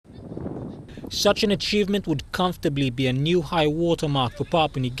Such an achievement would comfortably be a new high watermark for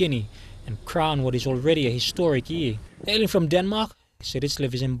Papua New Guinea and crown what is already a historic year. Hailing from Denmark,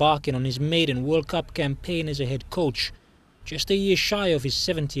 Serritslev is embarking on his maiden World Cup campaign as a head coach, just a year shy of his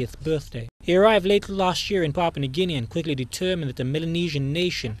 70th birthday. He arrived late last year in Papua New Guinea and quickly determined that the Melanesian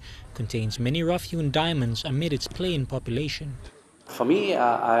nation contains many rough-hewn diamonds amid its plain population. For me,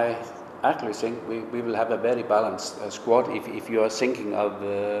 I actually think we will have a very balanced squad. If you are thinking of,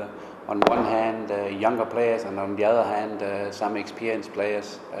 on one hand, younger players and on the other hand, some experienced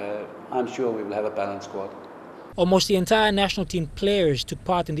players, I'm sure we will have a balanced squad. Almost the entire national team players took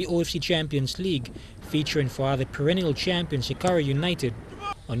part in the OFC Champions League, featuring for other perennial champions Hekari United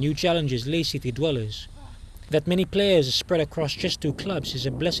or new challengers Ley City Dwellers. That many players are spread across just two clubs is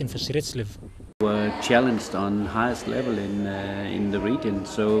a blessing for Serritslev. We were challenged on highest level in the region,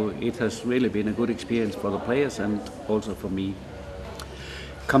 so it has really been a good experience for the players and also for me.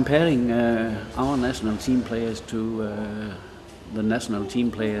 Comparing our national team players to the national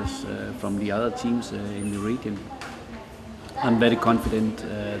team players from the other teams in the region, I'm very confident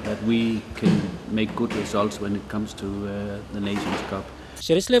that we can make good results when it comes to the Nations Cup.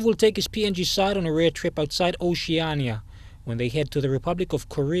 Serritslev will take his PNG side on a rare trip outside Oceania when they head to the Republic of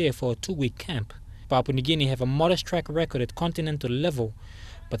Korea for a 2-week camp. Papua New Guinea have a modest track record at continental level,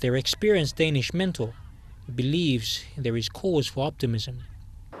 but their experienced Danish mentor believes there is cause for optimism.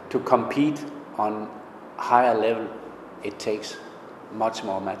 To compete on higher level, it takes much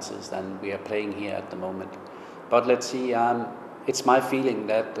more matches than we are playing here at the moment. But let's see, it's my feeling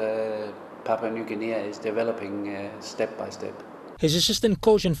that Papua New Guinea is developing step by step. His assistant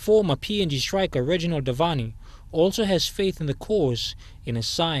coach and former PNG striker Reginald Davani also has faith in the cause, in a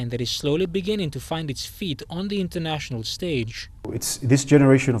sign that is slowly beginning to find its feet on the international stage. It's this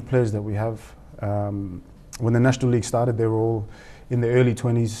generation of players that we have. When the National League started, they were all in the early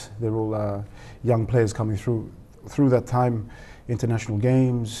 20s. They were all young players coming through that time, international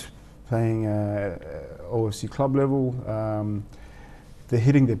games, playing OFC club level. They're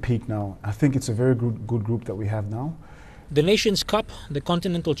hitting their peak now. I think it's a very good group that we have now. The Nations Cup, the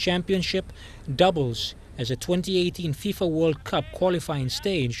Continental Championship, doubles as a 2018 FIFA World Cup qualifying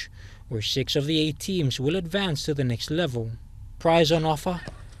stage, where 6 of the 8 teams will advance to the next level. Prize on offer,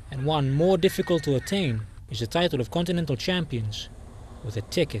 and one more difficult to attain, is the title of Continental Champions, with a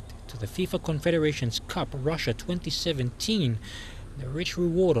ticket to the FIFA Confederations Cup Russia 2017, the rich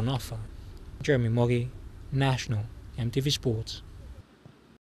reward on offer. Jeremy Moggy, National, MTV Sports.